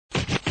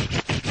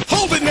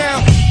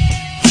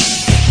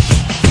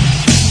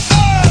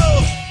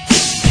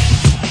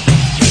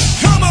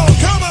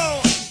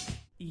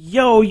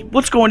Yo,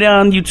 what's going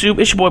down YouTube?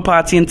 It's your boy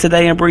Potsy, and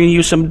today I'm bringing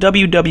you some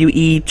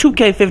WWE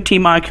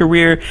 2K15 My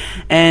Career.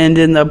 And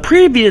in the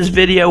previous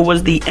video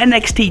was the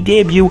NXT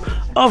debut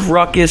of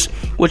Ruckus,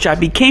 which I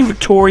became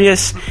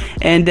victorious.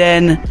 And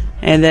then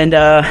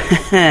Mr.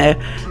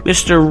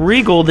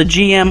 Regal, the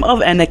GM of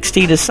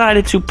NXT,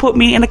 decided to put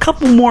me in a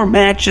couple more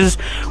matches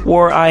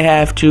where I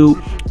have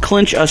to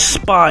clinch a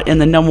spot in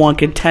the #1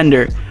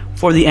 contender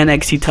for the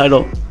NXT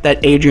title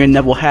that Adrian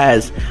Neville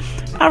has.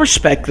 I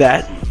respect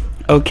that.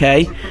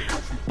 Okay,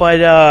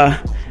 but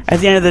at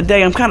the end of the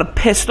day, I'm kind of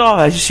pissed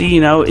off. As you see,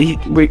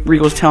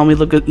 Regal's telling me,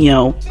 look at,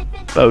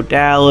 Bo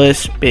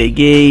Dallas, Big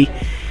E.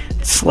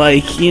 It's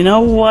like, you know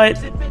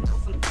what?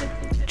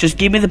 Just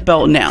give me the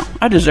belt now.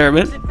 I deserve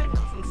it.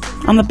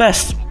 I'm the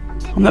best.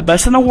 I'm the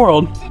best in the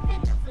world.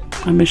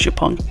 I miss you,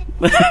 Punk.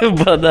 But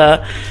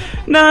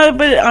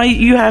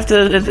you have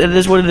to. It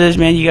is what it is,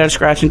 man. You got to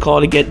scratch and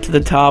claw to get to the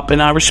top,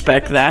 and I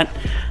respect that.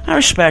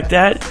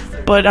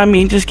 But, I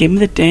mean, just give me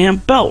the damn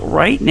belt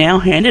right now.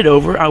 Hand it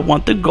over. I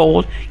want the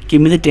gold.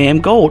 Give me the damn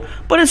gold.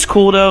 But it's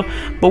cool, though.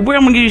 But I'm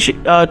going to give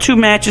you 2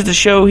 matches to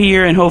show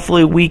here, and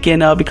hopefully we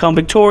can become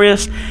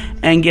victorious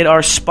and get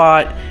our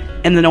spot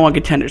in the #1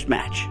 Contenders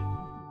match.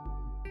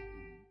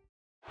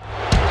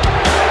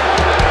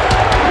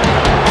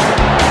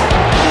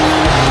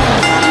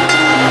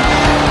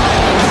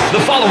 The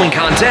following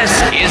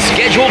contest is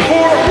scheduled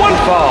for one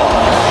fall.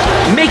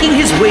 Making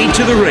his way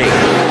to the ring,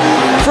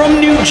 from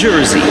New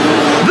Jersey,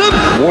 the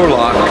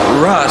Warlock,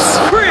 Russ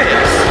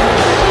Chris.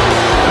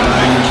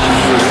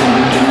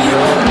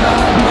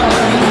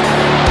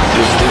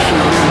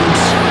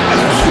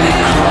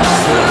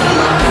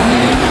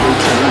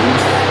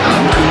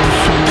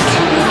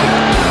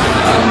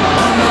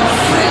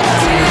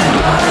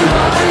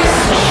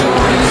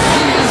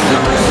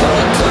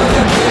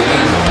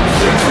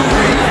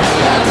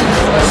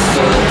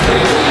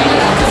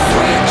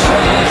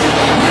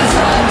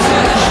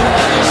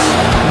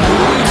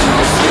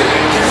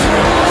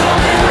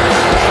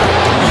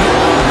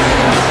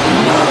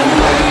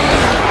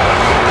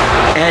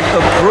 And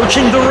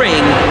approaching the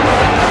ring,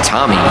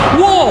 Tommy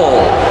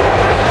Wall.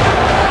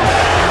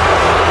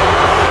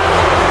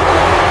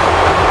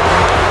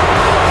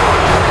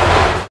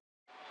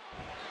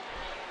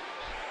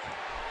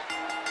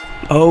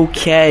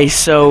 Okay,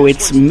 so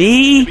it's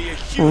me,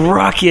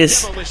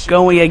 Ruckus,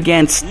 going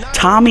against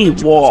Tommy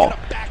Wall.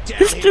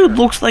 This dude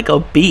looks like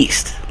a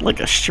beast, like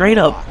a straight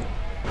up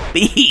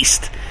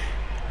beast.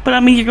 But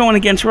I mean, you're going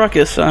against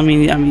Ruckus, so I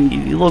mean,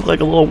 you look like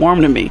a little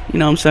worm to me. You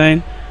know what I'm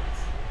saying?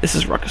 This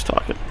is Ruckus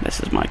talking. This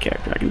is my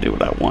character. I can do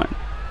what I want.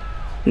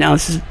 Now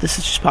this is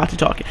just Potty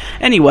talking.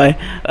 Anyway,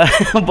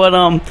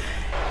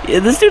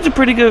 this dude's a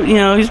pretty good.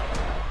 He's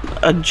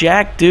a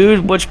jack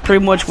dude, which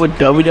pretty much what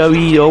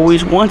WWE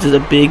always wants is a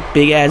big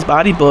ass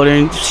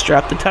bodybuilder and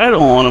strap the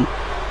title on him.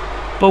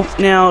 But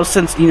now,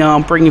 since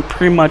I'm bringing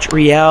pretty much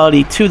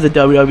reality to the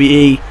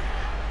WWE,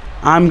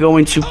 I'm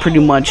going to pretty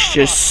much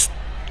just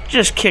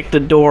kick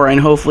the door and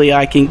hopefully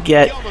I can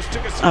get.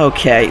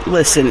 Okay,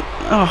 listen.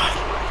 Oh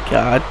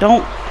God,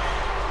 don't.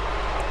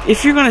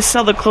 If you're gonna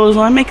sell the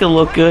clothesline, make it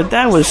look good.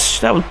 That was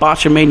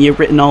Botchamania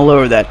written all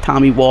over that,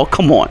 Tommy Wall.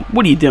 Come on,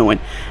 what are you doing?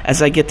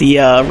 As I get the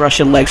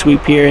Russian leg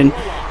sweep here, and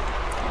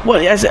I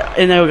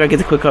gotta get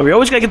the quick cover. You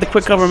always gotta get the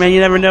quick cover, man. You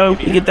never know.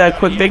 You get that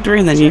quick victory,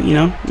 and then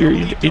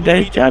your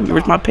day's job.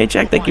 Here's my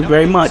paycheck. Thank you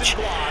very much.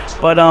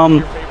 But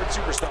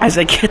as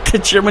I get the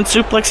German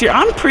suplex here,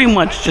 I'm pretty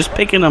much just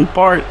picking them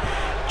apart,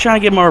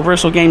 trying to get my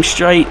reversal game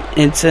straight.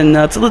 It's a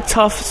little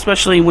tough,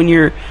 especially when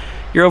your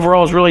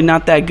overall is really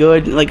not that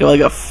good, like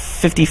a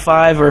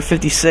 55 or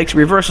 56.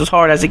 Reverse is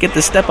hard as I get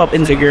the step up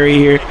enziguri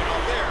here.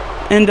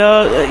 And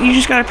you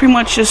just got to pretty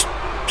much just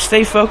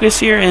stay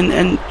focused here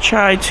and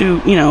try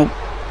to,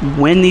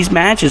 win these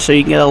matches so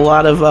you can get a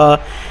lot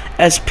of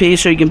SP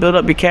so you can build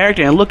up your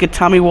character. And look at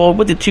Tommy Wall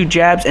with the 2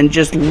 jabs and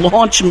just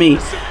launch me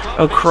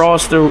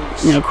across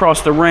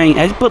the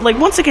ring. But like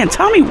once again,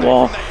 Tommy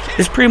Wall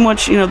is pretty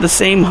much, the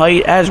same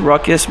height as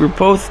Ruckus. We're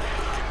both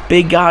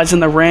big guys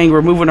in the ring.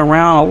 We're moving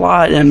around a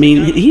lot. I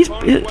mean, this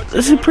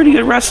is a pretty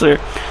good wrestler.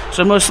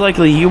 So most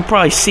likely you'll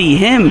probably see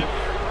him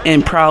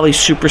in probably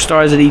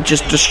Superstars, and he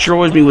just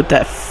destroys me with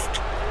that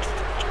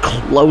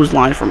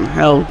clothesline from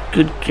hell.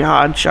 Good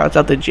God, shouts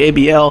out to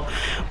JBL.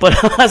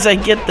 But as I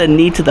get the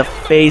knee to the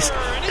face,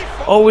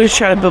 always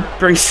try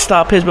to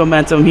stop his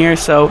momentum here.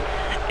 So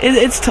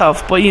it's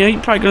tough. But you're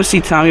probably gonna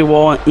see Tommy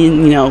Wall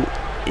in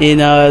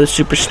the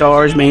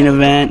Superstars main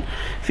event.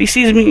 If he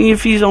sees me,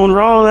 if he's on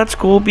Raw, that's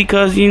cool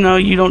because you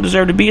don't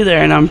deserve to be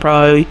there, and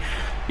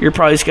you're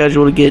probably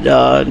scheduled to get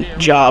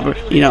job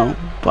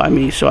by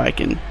me, so I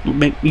can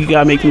you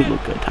gotta make me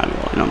look good, Tommy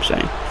Wall. You know what I'm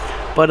saying?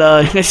 But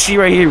I see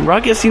right here,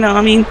 Ruckus.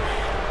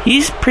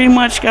 He's pretty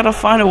much got to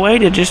find a way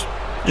to just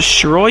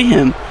destroy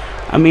him.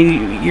 I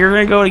mean, you're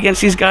gonna go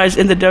against these guys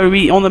in the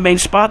WWE on the main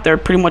spot. They're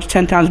pretty much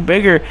 10 times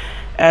bigger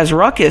as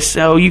Ruckus,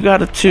 so you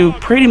got to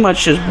pretty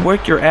much just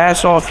work your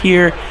ass off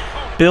here.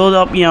 Build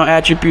up,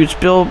 attributes,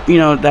 build,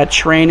 that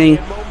training,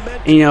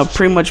 and,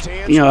 pretty much,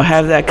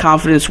 have that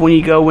confidence when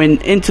you go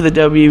into the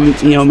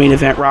main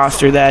event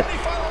roster that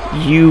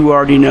you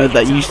already know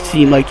that. You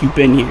seem like you've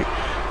been here.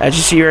 As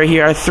you see right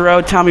here, I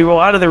throw Tommy Wall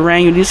out of the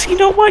ring, and you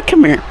know what?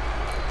 Come here.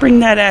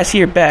 Bring that ass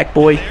here back,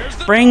 boy.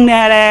 Bring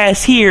that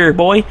ass here,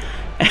 boy.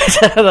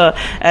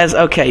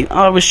 Okay,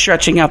 I was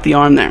stretching out the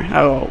arm there.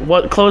 Oh,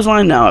 what,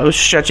 clothesline? No, I was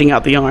stretching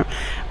out the arm.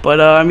 But,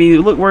 I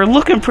mean, look, we're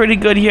looking pretty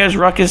good here as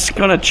Ruckus is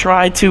going to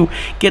try to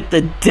get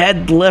the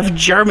deadlift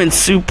German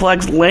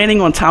suplex,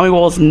 landing on Tommy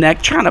Wall's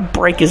neck, trying to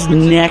break his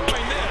neck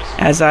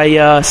as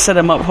I set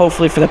him up,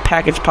 hopefully, for the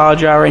package pile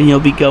driver, and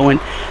he'll be going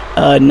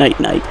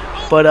night-night.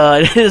 But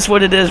it is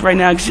what it is right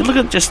now, because you look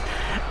at just...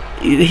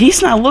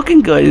 He's not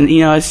looking good, and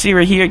I see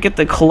right here, get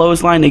the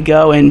clothesline to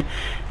go, and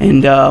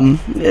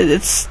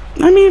it's,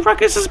 I mean,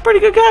 Ruckus is a pretty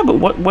good guy,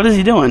 but what is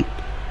he doing?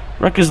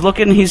 Ruckus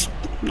looking, he's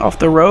off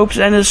the ropes,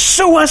 and his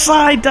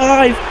suicide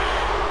dive.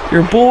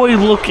 Your boy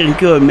looking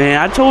good, man.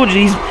 I told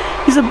you,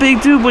 he's a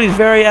big dude, but he's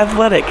very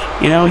athletic.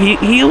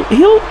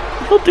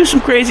 He'll do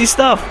some crazy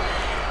stuff.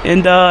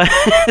 And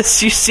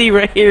as you see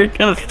right here,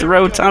 gonna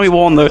throw Tommy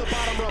Wall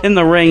in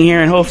the ring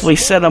here, and hopefully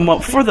set him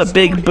up for the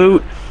big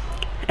boot.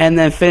 And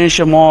then finish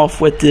him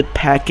off with the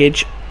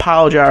package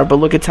pile driver. But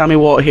look at Tommy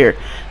Wall here.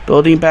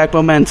 Building back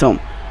momentum.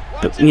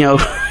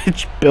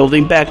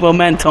 Building back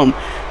momentum.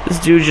 This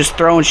dude just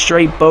throwing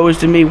straight bows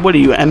to me. What are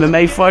you,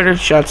 MMA fighter?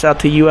 Shouts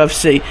out to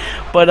UFC.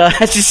 But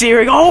as you see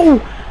here,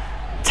 oh!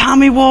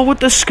 Tommy Wall with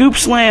the scoop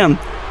slam.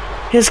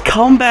 His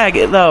comeback,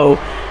 though,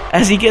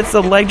 as he gets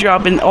the leg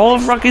drop. And all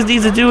Ruckus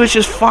needs to do is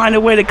just find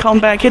a way to come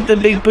back, hit the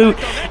big boot,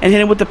 and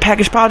hit him with the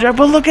package pile driver.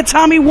 But look at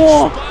Tommy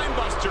Wall.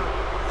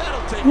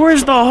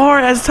 Where's the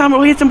heart? As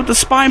Tommy hits him with the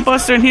spine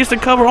buster, and here's the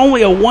cover.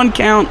 Only a 1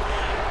 count.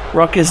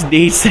 Ruckus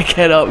needs to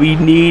get up. He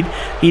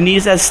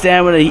needs that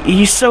stamina.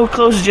 He's so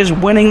close to just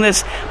winning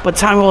this, but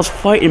Tommy Wall's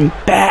fighting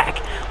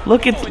back.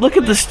 Look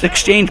at this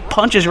exchange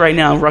punches right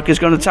now. Ruckus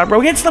going to the top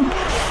rope.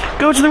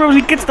 Goes to the ropes.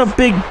 He gets the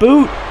big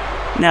boot.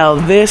 Now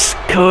this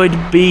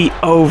could be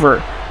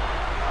over.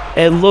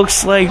 It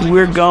looks like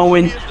we're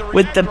going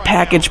with the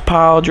package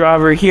pile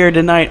driver here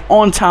tonight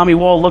on Tommy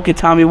Wall. Look at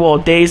Tommy Wall,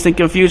 dazed and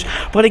confused,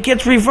 but it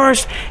gets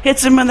reversed.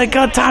 Hits him in the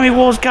gut. Tommy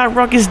Wall's got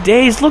Ruckus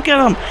dazed. Look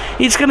at him.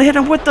 He's going to hit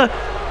him with the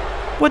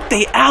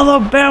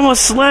Alabama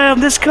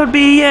slam. This could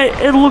be it.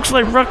 It looks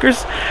like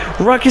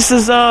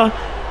Ruckus's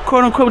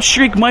quote-unquote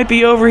streak might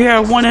be over here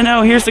at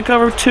 1-0. Here's the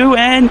cover 2,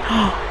 and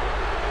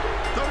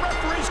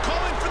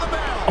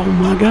oh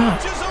my God.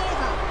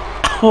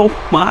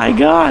 Oh my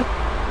God.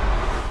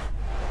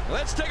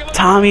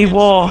 Tommy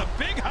Wall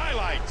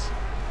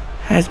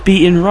has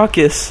beaten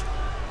Ruckus.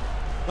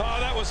 Oh,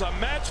 that was a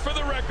match for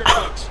the record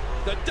books.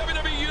 The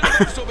WWE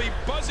Universe will be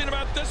buzzing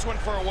about this one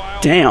for a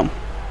while. Damn.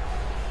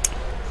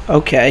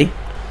 Okay.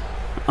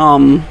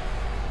 Wow.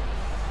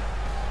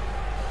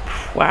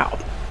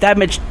 That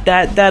match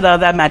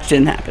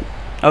didn't happen.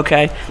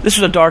 Okay. This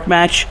was a dark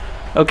match.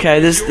 Okay.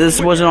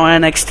 This wasn't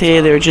on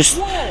NXT. They were just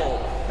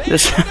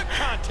this.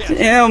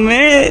 Damn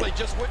it.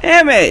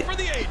 Damn it.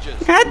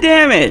 God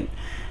damn it.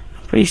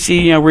 But you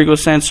see, Regal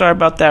saying, sorry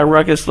about that,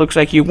 Ruckus. Looks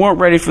like you weren't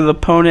ready for the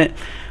opponent.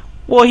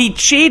 Well, he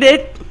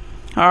cheated.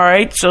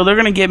 Alright, so they're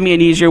going to give me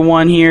an easier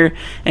one here.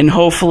 And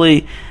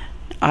hopefully,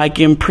 I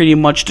can pretty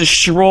much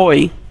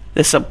destroy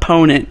this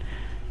opponent.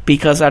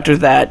 Because after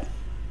that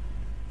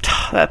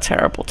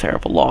terrible,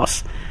 terrible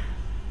loss.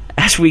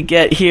 As we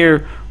get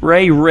here,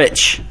 Ray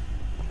Rich.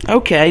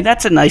 Okay,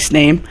 that's a nice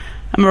name.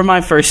 I remember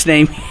my first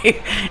name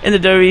here in the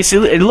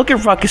WWE. Look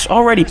at Ruckus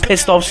already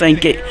pissed off saying,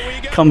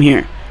 come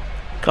here.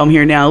 Come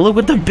here now. Look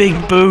at the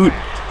big boot.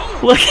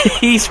 Look,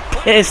 he's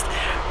pissed.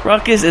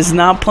 Ruckus is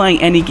not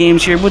playing any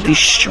games here with these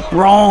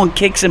strong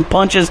kicks and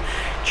punches.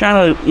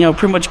 Trying to,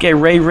 pretty much get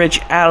Ray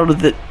Rich out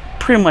of the...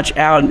 Pretty much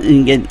out,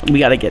 and we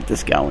got to get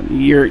this going.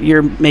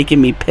 You're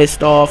making me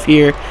pissed off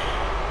here.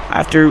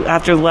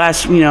 After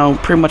last,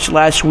 pretty much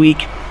last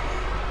week,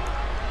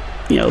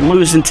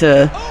 losing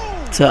to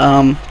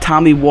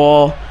Tommy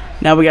Wall.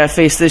 Now we got to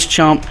face this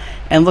chump.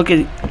 And look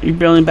at, you're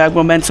building back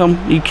momentum.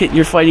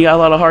 You're fighting, you got a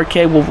lot of hard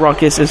K. Well,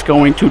 Ruckus is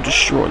going to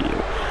destroy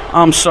you.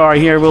 I'm sorry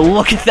here, but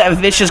look at that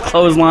vicious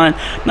clothesline.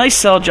 Nice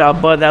sell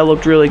job, bud. That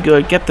looked really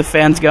good. Get the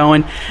fans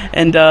going.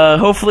 And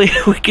hopefully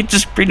we could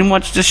just pretty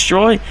much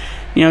destroy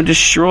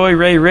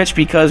Ray Rich,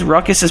 because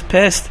Ruckus is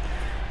pissed.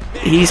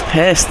 He's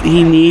pissed.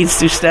 He needs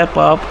to step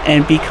up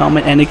and become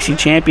an NXT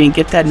champion,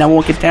 get that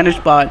 #1 contender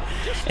spot,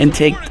 and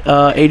take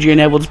Adrian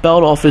Edwards'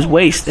 belt off his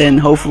waist, and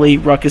hopefully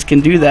Ruckus can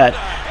do that.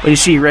 But you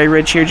see Ray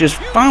Rich here just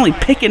finally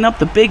picking up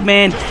the big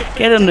man,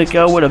 get him to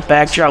go with a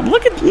backdrop.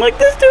 Look at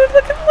this dude.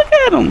 Look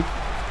at him.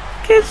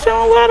 Kid's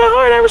showing a lot of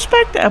heart. I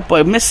respect that,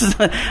 but misses.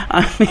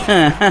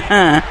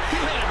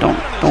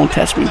 Don't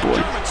test me,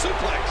 boy.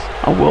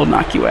 I will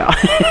knock you out.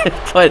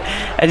 But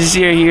as you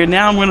see here,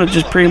 now I'm gonna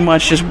just pretty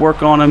much just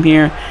work on him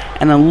here,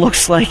 and it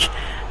looks like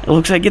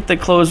get the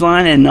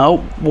clothesline, and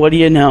nope, what do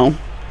you know?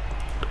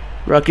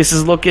 Ruckus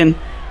is looking.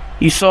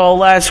 You saw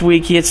last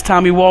week, he hits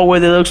Tommy Wall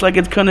with it. It looks like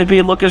it's gonna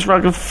be Ruckus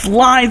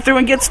flying through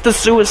and gets the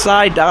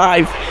suicide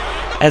dive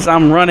as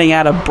I'm running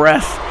out of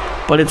breath.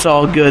 But it's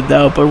all good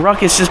though. But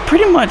Ruckus is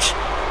pretty much,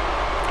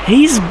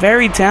 he's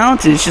very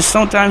talented. It's just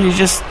sometimes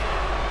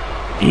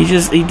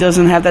he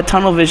doesn't have that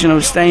tunnel vision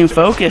of staying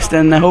focused,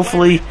 and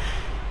hopefully,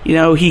 you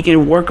know, he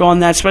can work on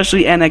that,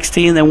 especially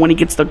NXT, and then when he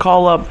gets the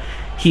call up,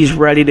 he's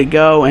ready to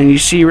go. And you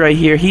see right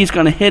here, he's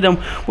going to hit him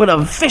with a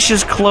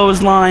vicious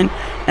clothesline,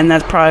 and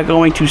that's probably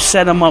going to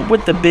set him up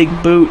with the big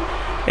boot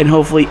and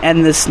hopefully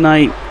end this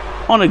night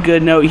on a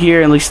good note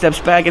here. And he steps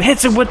back and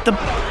hits him with the...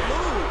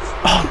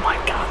 Oh my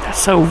God,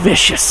 that's so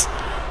vicious.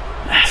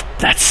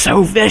 That's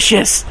so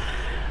vicious.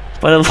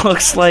 But it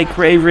looks like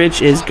Ray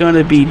Rich is going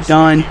to be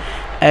done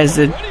as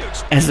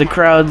the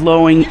crowd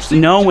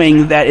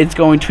knowing that it's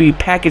going to be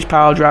package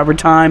pile driver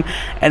time.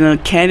 And then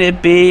can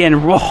it be? And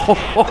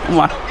oh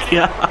my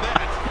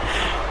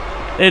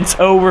God. It's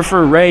over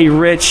for Ray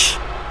Rich.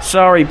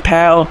 Sorry,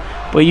 pal,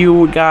 but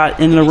you got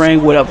in the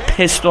ring with a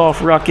pissed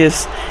off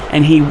Ruckus,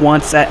 and he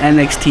wants that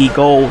NXT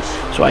gold.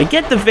 So I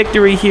get the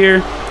victory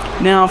here.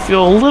 Now I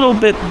feel a little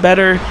bit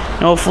better,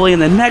 and hopefully in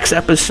the next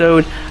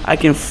episode I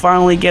can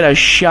finally get a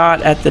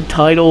shot at the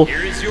title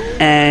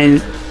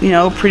and, you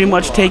know, pretty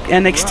much take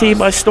NXT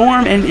by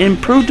storm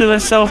and prove to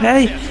myself,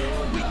 hey,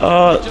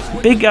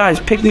 big guys,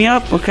 pick me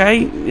up,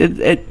 okay?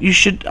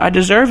 I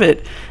deserve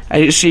it.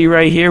 I see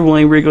right here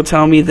William Regal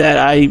telling me that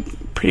I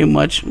pretty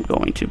much am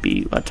going to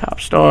be a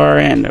top star,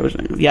 and there was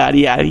yada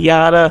yada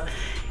yada.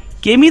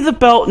 Give me the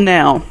belt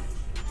now.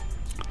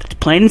 That's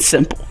plain and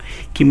simple.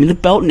 Give me the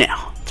belt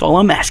now. That's all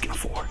I'm asking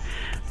for.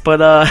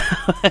 But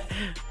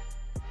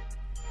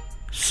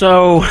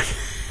so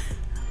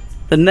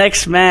the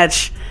next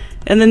match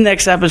in the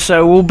next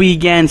episode will be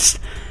against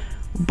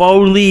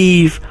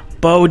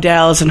Bo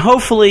Dallas, and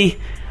hopefully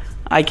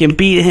I can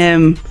beat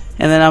him,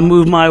 and then I'll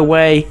move my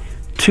way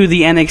to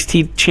the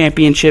NXT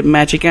Championship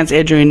match against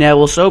Adrian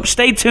Neville. So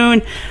stay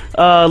tuned,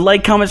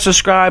 like, comment,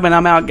 subscribe, and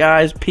I'm out,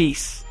 guys.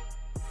 Peace.